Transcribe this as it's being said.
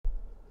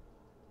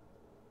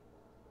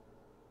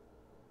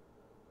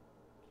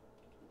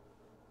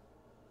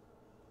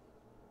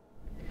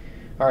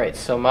Alright,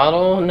 so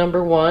model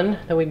number 1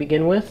 that we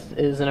begin with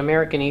is an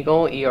American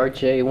Eagle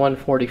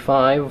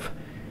ERJ-145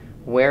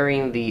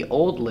 wearing the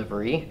old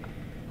livery.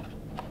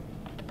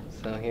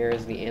 So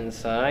here's the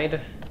inside.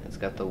 It's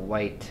got the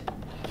white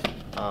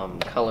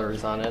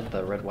colors on it,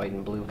 the red, white,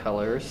 and blue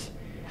colors.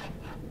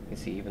 You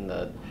see even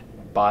the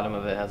bottom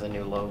of it has a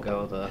new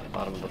logo, the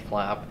bottom of the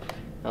flap.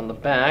 On the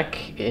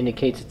back, it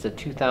indicates it's a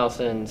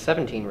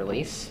 2017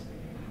 release.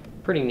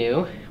 Pretty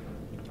new,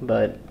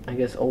 but I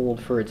guess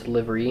old for its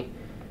livery.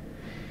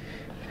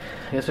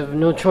 I guess we have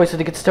no choice but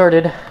to get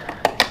started.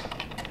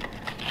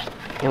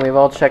 And we've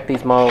all checked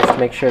these models to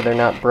make sure they're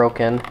not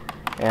broken,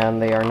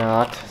 and they are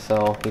not,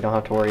 so you don't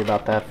have to worry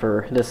about that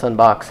for this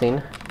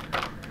unboxing.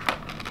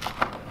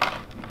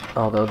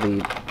 Although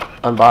the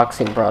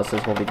unboxing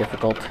process will be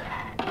difficult.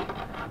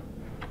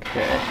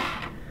 Okay,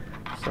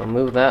 so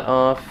move that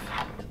off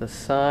to the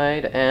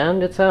side,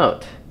 and it's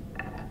out.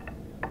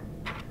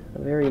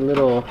 Very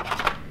little.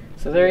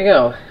 So there you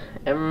go.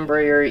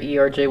 Embraer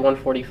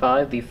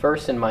ERJ-145, the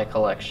first in my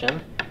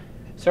collection.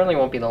 Certainly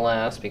won't be the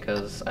last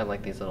because I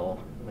like these little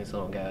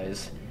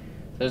guys.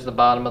 There's the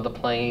bottom of the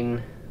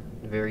plane,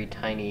 very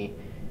tiny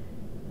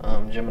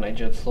Gemini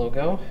Jets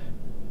logo.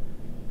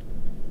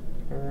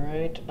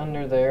 Right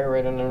under there,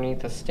 right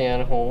underneath the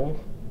stand hole.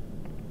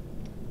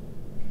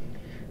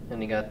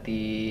 And you got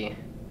the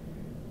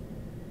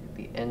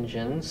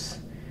engines.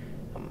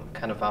 I'm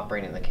kind of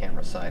operating the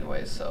camera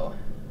sideways, so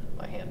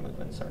my hand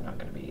movements are not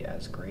going to be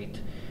as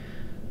great.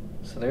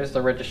 So there's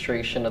the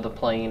registration of the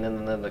plane,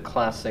 and then the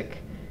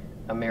classic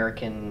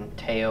American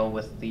tail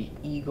with the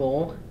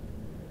eagle.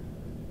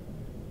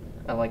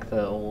 I like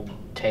the old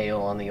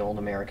tail on the old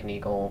American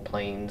Eagle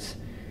planes.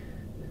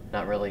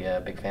 Not really a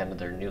big fan of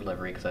their new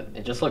livery because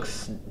it just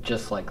looks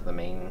just like the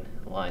main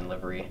line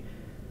livery.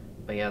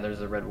 But yeah, there's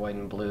the red, white,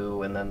 and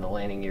blue, and then the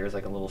landing gear is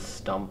like a little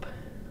stump.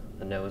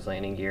 The nose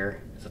landing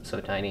gear, because it's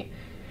so tiny.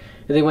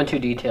 If they went too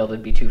detailed,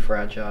 it'd be too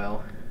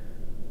fragile.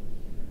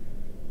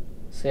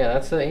 So yeah,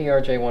 that's the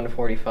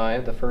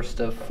ERJ-145, the first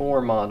of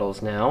 4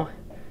 models now.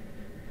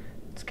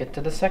 Let's get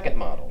to the second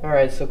model.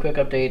 Alright, so quick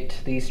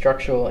update. The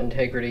structural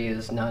integrity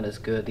is not as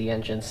good. The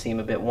engines seem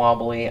a bit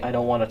wobbly. I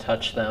don't want to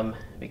touch them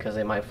because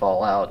they might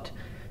fall out.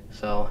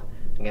 So,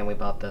 again, we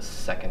bought this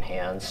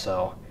secondhand,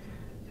 so,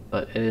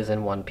 but it is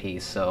in one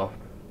piece, so,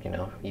 you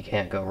know, you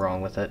can't go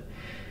wrong with it.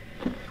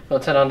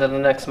 Let's head on to the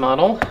next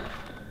model,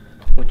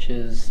 which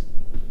is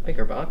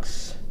bigger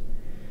box.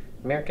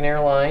 American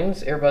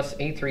Airlines Airbus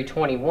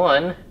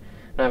A321, and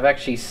I've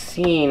actually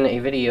seen a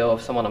video of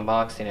someone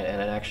unboxing it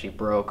and it actually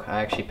broke.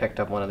 I actually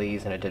picked up one of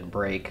these and it did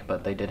break,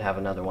 but they did have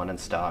another one in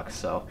stock,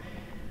 so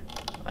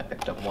I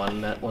picked up one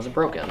that wasn't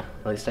broken.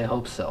 At least I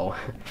hope so.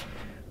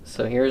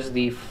 So here's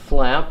the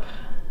flap,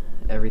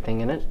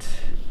 everything in it.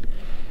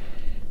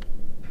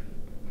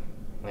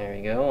 There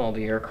you go, all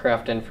the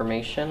aircraft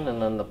information,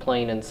 and then the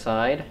plane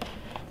inside.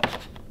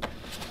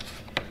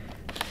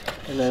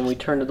 And then we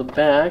turn to the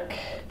back.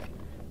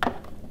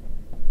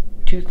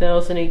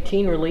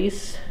 2018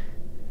 release.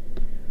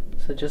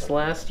 So just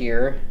last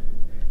year,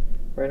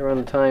 right around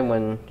the time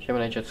when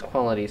Gemini Jet's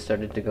quality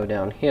started to go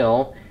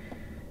downhill.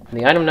 And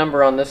the item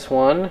number on this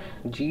one,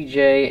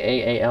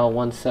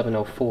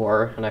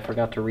 GJAAL1704, and I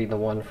forgot to read the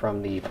one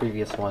from the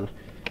previous one.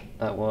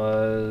 That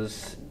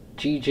was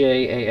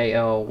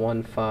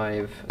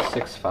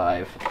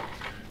GJAAL1565.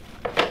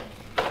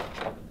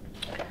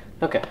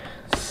 Okay,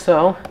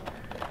 so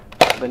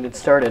let's get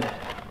started.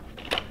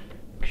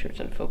 Make sure it's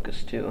in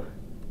focus too,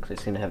 because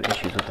I seem to have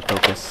issues with the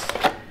focus.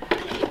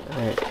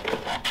 Alright.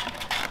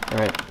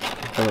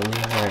 Oh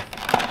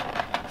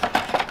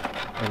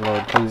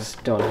Lord, please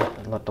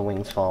don't let the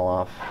wings fall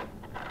off.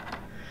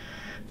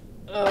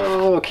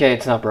 Oh, okay,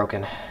 it's not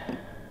broken.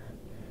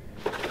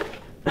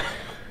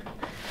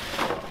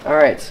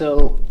 Alright,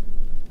 so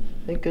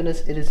thank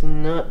goodness it is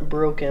not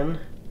broken.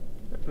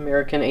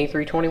 American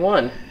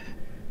A321.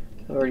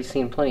 I've already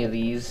seen plenty of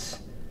these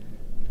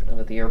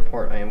at the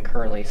airport I am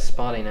currently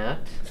spotting at.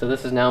 So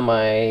this is now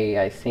my,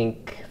 I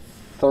think,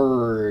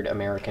 3rd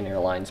American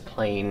Airlines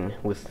plane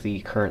with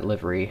the current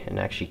livery, and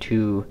actually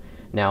 2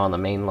 now on the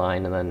main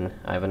line, and then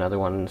I have another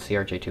one,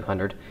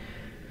 CRJ200.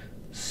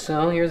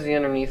 So here's the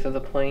underneath of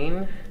the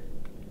plane.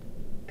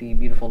 The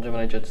beautiful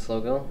Gemini Jets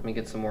logo. Let me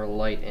get some more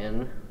light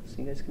in so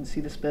you guys can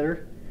see this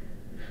better.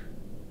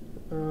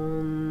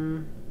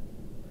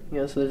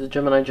 Yeah, so there's a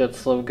Gemini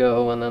Jets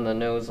logo, and then the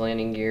nose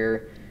landing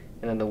gear,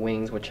 and then the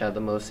wings, which had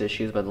the most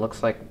issues, but it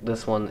looks like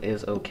this one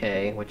is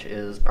okay, which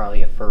is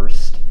probably a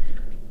first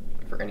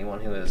for anyone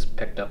who has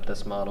picked up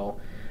this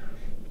model.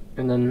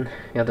 And then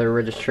you have the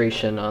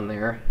registration on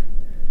there.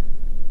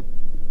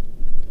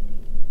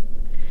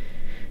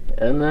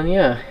 And then,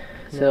 yeah,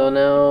 so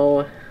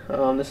now,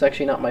 this is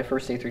actually not my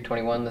first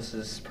A321, this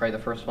is probably the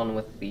first one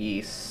with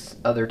the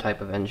other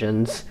type of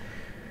engines.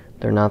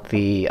 They're not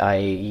the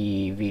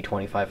IAE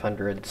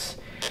V2500s.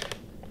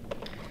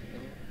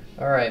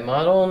 Alright,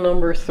 model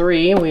number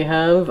 3, we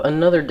have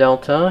another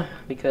Delta,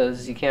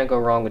 because you can't go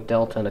wrong with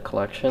Delta in a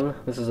collection.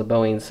 This is a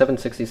Boeing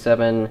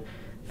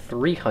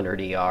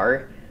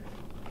 767-300ER.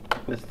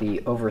 with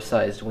the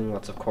oversized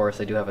winglets, of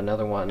course. I do have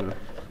another one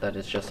that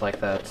is just like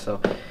that. So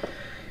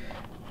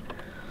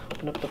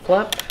open up the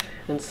flap.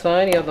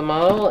 Inside you have the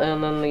model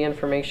and then the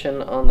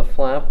information on the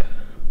flap,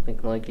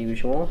 like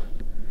usual.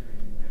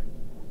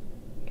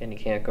 Again, you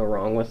can't go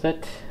wrong with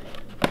it.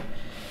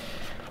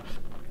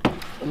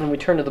 And then we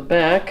turn to the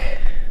back.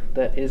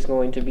 That is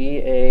going to be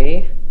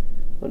a,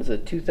 what is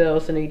it,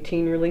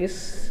 2018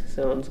 release.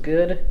 Sounds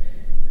good.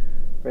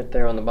 Right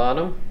there on the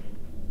bottom.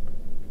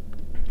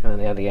 And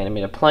they have the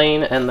animated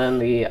plane, and then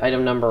the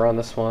item number on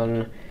this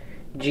one,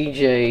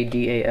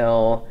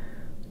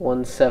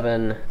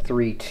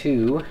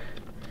 GJDAL1732.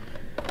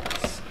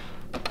 Let's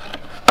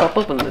pop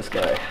open this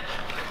guy.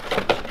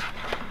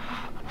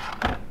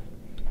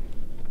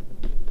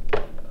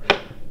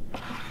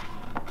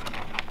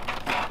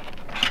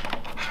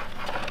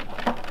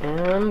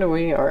 And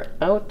we are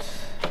out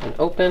and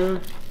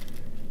open.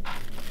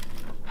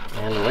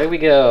 And away we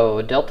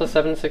go. Delta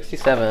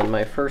 767,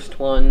 my first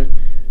one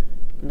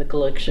in the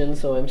collection,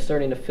 so I'm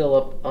starting to fill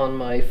up on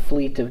my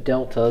fleet of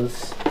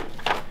Deltas.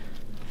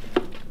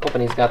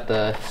 Hoping he's got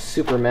the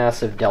super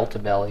massive Delta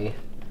belly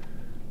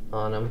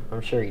on him.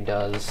 I'm sure he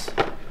does.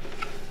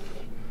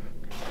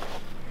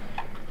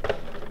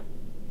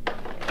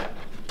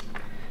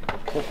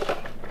 Cool.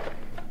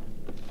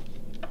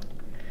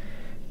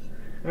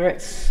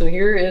 Alright, so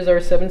here is our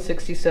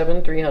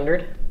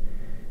 767-300.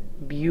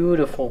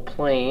 Beautiful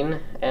plane,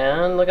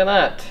 and look at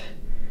that.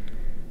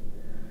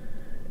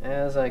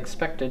 As I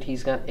expected,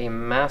 he's got a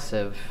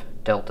massive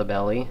Delta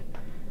belly.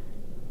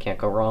 Can't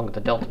go wrong with the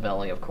Delta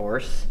belly, of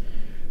course.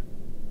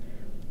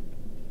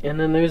 And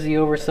then there's the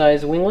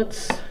oversized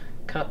winglets,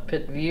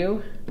 cockpit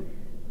view,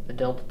 the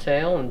Delta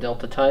tail and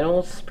Delta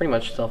titles. Pretty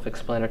much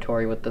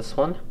self-explanatory with this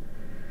one.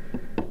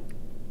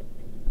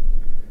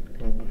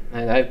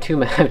 And I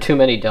have too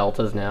many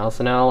Deltas now,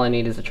 so now all I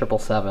need is a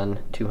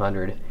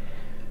 777-200.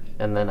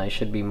 And then I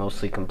should be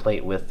mostly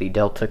complete with the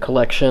Delta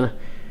collection.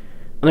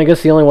 And I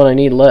guess the only one I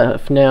need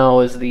left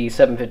now is the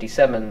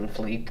 757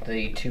 fleet,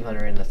 the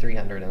 200 and the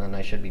 300, and then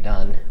I should be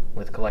done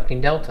with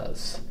collecting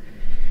Deltas.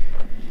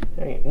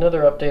 Alright,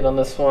 another update on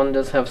this one.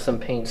 Does have some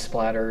paint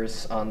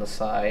splatters on the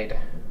side.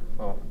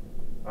 Well,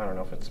 I don't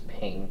know if it's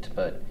paint,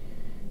 but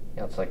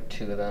you know, it's like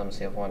two of them. So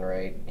you have one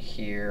right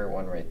here,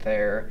 one right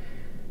there.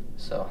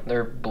 So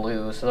they're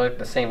blue, so they're like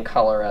the same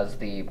color as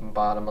the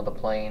bottom of the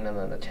plane and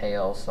then the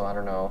tail. So I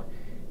don't know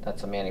if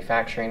that's a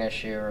manufacturing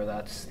issue or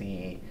that's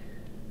the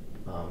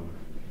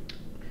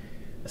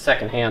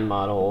second-hand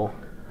model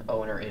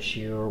owner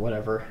issue or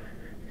whatever.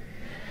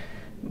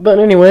 But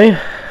anyway,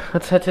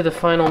 let's head to the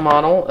final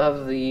model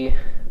of the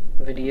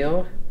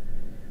video,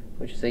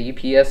 which is a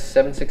UPS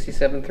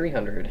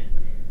 767-300.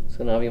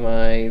 So that'll be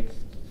my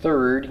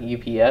third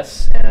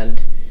UPS, and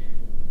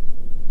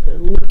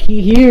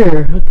looky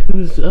here, look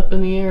who's up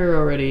in the air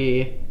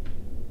already.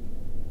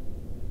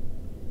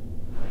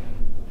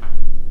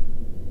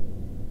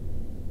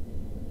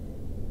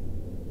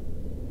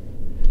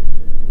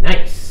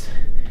 Nice.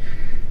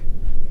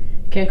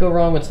 Can't go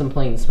wrong with some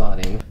plane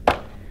spotting.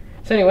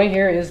 So anyway,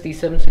 here is the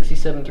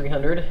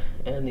 767-300,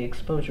 and the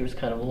exposure is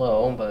kind of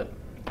low, but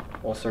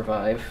we'll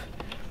survive.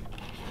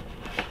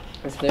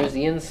 So there's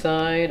the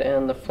inside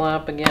and the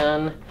flap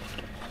again.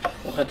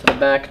 We'll head to the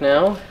back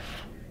now.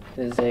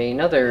 There's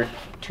another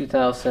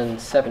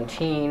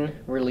 2017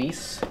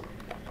 release.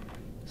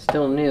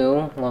 Still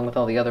new, along with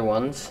all the other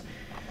ones.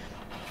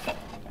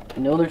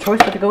 No other choice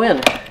but to go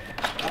in.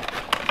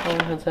 So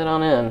let's head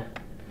on in.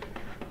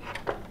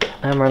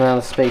 I'm running out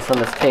of space on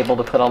this table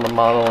to put on the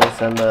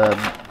models and the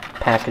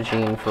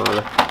packaging for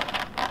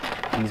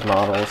these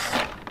models.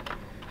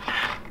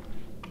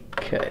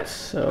 Okay,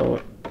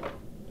 so...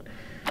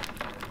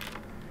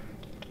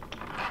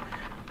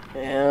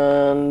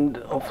 and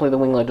hopefully the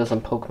winglet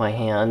doesn't poke my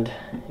hand.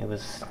 It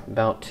was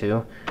about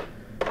to.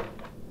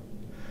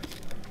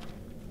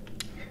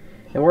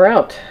 And we're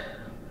out.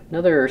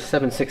 Another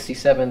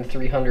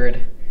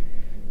 767-300.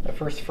 My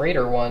first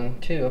freighter one,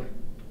 too.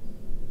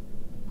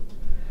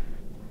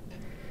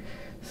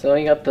 So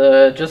you got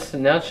the,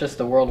 now it's just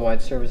the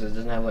worldwide services. It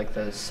doesn't have like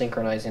the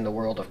synchronizing the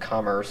world of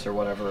commerce or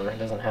whatever. It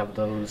doesn't have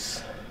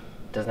those,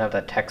 it doesn't have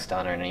that text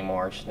on it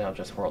anymore. It's now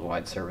just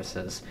worldwide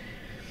services.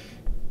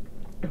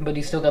 But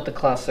you still got the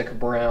classic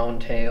brown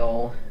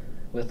tail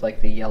with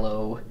like the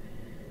yellow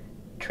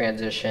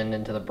transition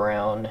into the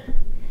brown.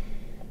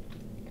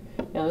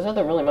 Yeah, there's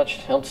nothing really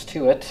much else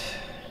to it.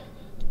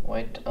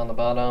 White on the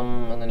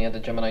bottom, and then you have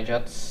the Gemini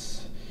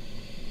jets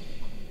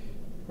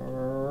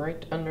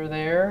right under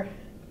there.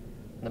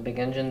 The big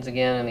engines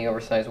again, and the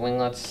oversized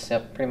winglets.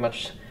 Yep, pretty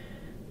much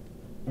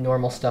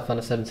normal stuff on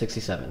a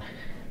 767.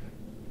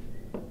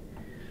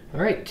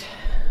 Alright,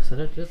 so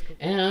that's just...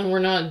 and we're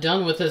not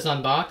done with this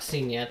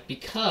unboxing yet,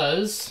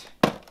 because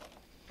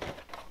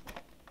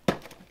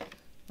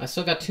I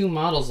still got 2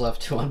 models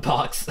left to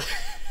unbox.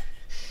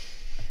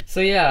 So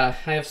yeah,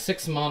 I have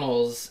 6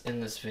 models in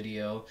this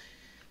video.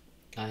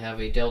 I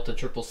have a Delta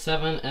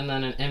 777 and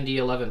then an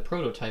MD-11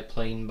 prototype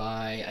plane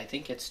by, I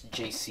think it's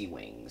JC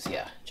Wings.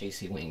 Yeah,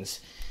 JC Wings.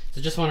 So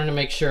just wanted to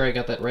make sure I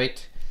got that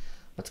right.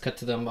 let's cut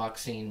to the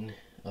unboxing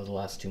of the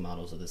last two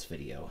models of this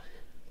video.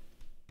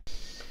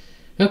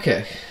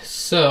 Okay,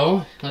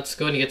 so let's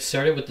go ahead and get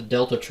started with the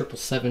Delta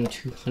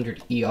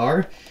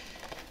 777-200ER.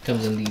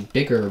 Comes in the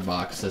bigger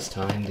box this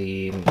time,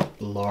 the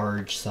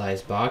large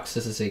size box.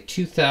 This is a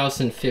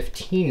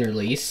 2015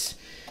 release,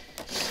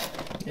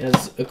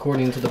 as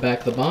according to the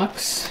back of the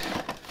box.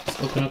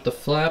 Let's open up the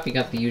flap. You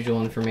got the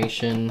usual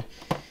information.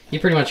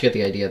 You pretty much get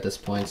the idea at this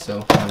point,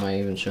 so why am I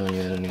even showing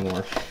you it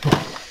anymore?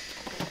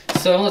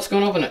 So let's go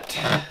and open it.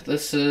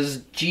 This is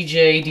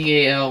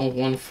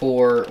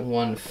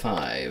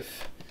GJDAL1415.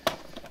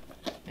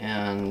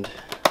 And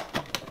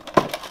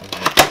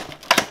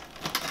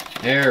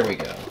there we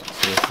go.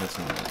 See, that's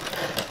not it.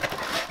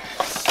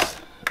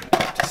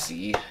 To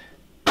see.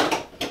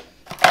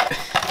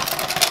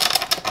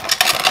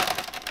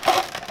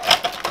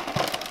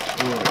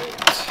 Alright.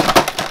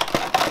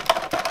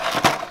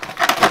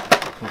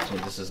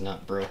 Hopefully this is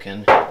not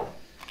broken.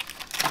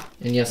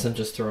 And yes, I'm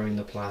just throwing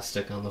the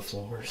plastic on the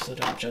floor, so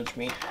don't judge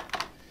me.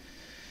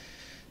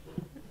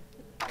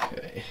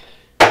 Okay.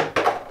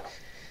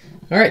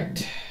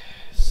 Alright.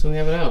 So we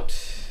have it out.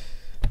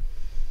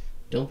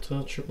 Delta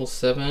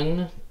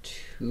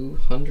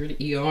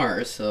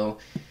 777-200ER. So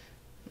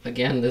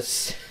again,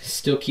 this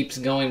still keeps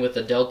going with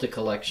the Delta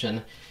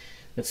collection.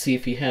 Let's see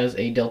if he has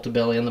a Delta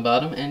belly on the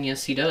bottom, and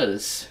yes, he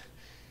does.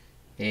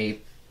 A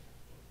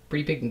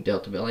pretty big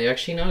Delta belly.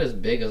 Actually, not as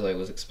big as I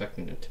was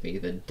expecting it to be.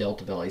 The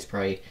Delta belly is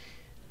probably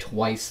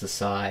twice the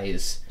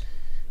size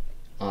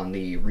on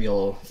the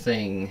real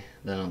thing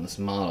than on this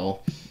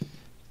model.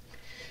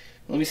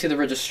 Let me see the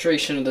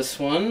registration of this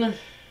one.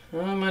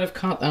 I might have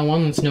caught that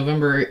one. It's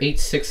November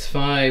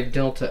 865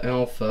 Delta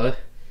Alpha.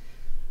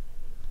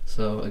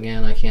 So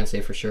again, I can't say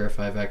for sure if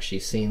I've actually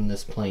seen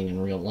this plane in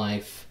real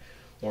life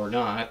or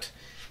not.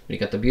 We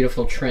got the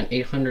beautiful Trent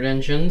 800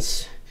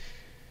 engines,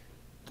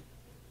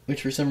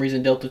 which for some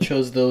reason Delta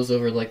chose those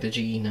over like the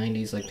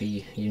GE90s like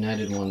the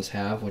United ones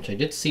have, which I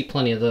did see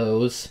plenty of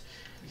those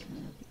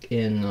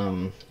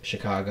in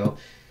Chicago.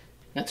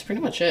 That's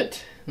pretty much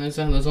it. There's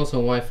also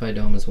a Wi-Fi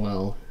dome as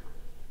well,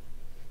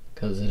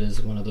 because it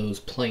is one of those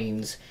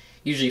planes.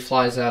 Usually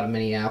flies out of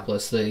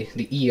Minneapolis.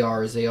 The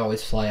ERs, they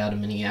always fly out of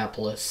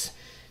Minneapolis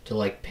to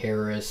like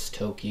Paris,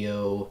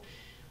 Tokyo,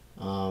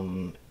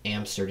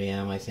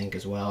 Amsterdam, I think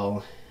as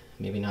well.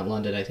 Maybe not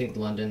London. I think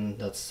London,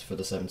 that's for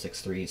the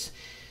 763s.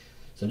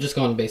 So I'm just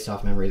going based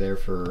off memory there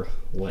for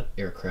what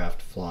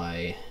aircraft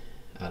fly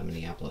out of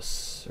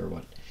Minneapolis, or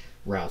what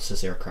routes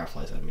this aircraft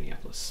flies out of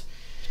Minneapolis.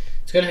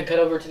 Let's go ahead and cut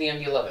over to the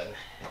MD-11.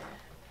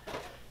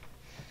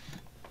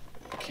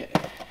 Okay.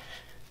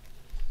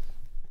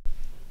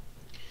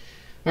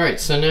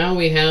 Alright, so now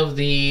we have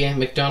the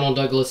McDonnell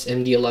Douglas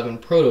MD-11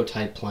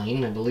 prototype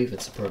plane. I believe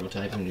it's a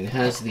prototype. I mean, it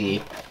has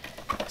the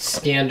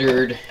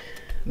standard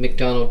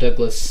McDonnell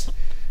Douglas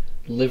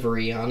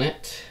livery on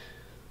it.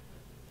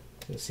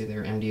 You can see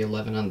their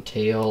MD-11 on the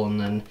tail,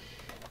 and then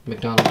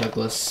McDonnell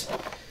Douglas.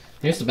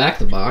 Here's the back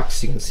of the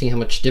box. You can see how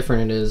much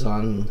different it is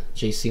on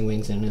JC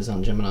Wings than it is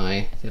on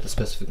Gemini. They have the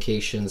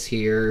specifications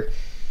here.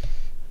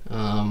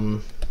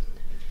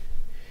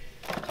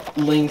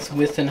 Length,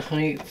 width, and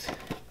height.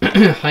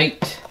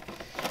 Height.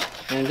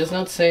 And it does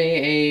not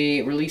say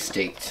a release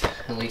date,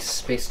 at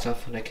least based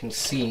off what I can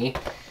see.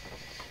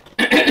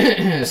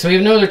 So we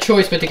have no other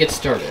choice but to get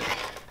started.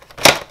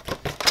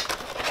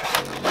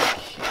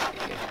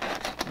 Okay.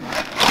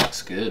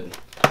 Looks good.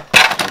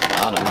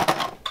 Bottom.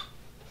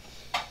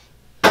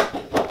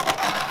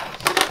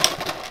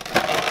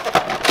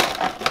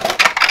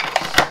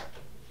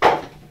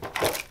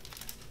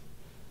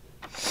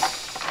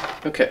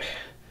 Okay.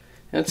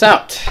 And it's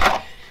out.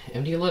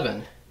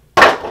 MD-11.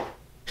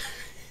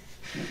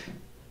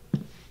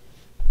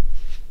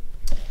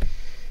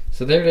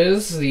 So there it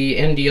is, the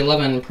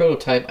MD-11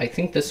 prototype. I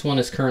think this one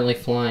is currently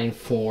flying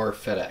for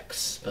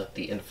FedEx, but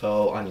the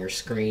info on your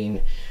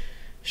screen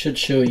should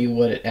show you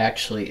what it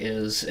actually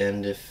is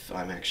and if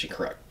I'm actually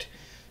correct.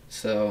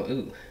 So,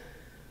 ooh,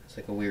 it's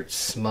like a weird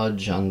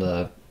smudge on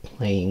the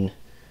plane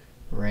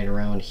right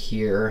around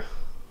here.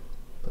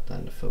 Put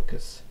that into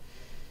focus.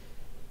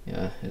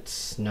 Yeah,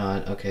 it's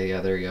not, okay, yeah,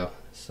 there you go.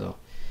 So,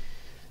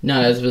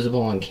 not as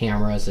visible on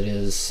camera as it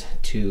is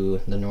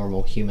to the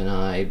normal human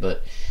eye,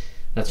 but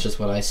that's just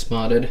what I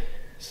spotted.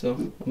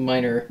 So, a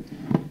minor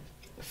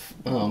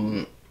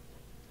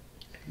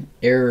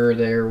error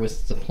there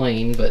with the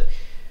plane, but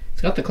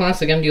it's got the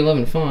classic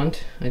MD-11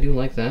 font. I do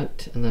like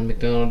that. And then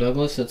McDonnell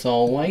Douglas, it's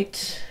all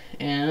white,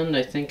 and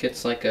I think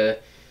it's like a,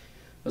 it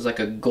was like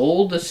a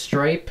gold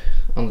stripe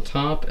on the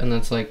top, and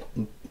that's like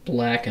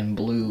black and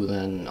blue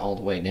then all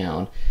the way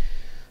down.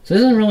 So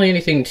this isn't really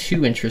anything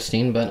too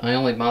interesting, but I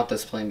only bought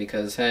this plane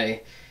because,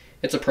 hey,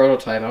 it's a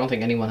prototype. I don't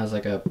think anyone has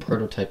like a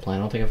prototype plane. I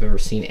don't think I've ever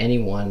seen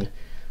anyone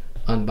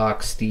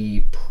unbox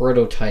the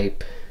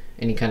prototype,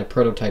 any kind of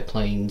prototype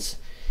planes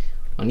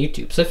on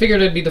YouTube. So I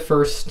figured I'd be the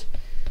first.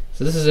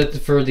 So this is it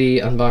for the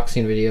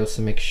unboxing video,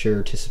 so make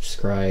sure to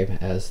subscribe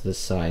as the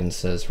sign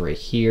says right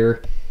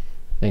here.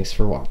 Thanks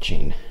for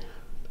watching.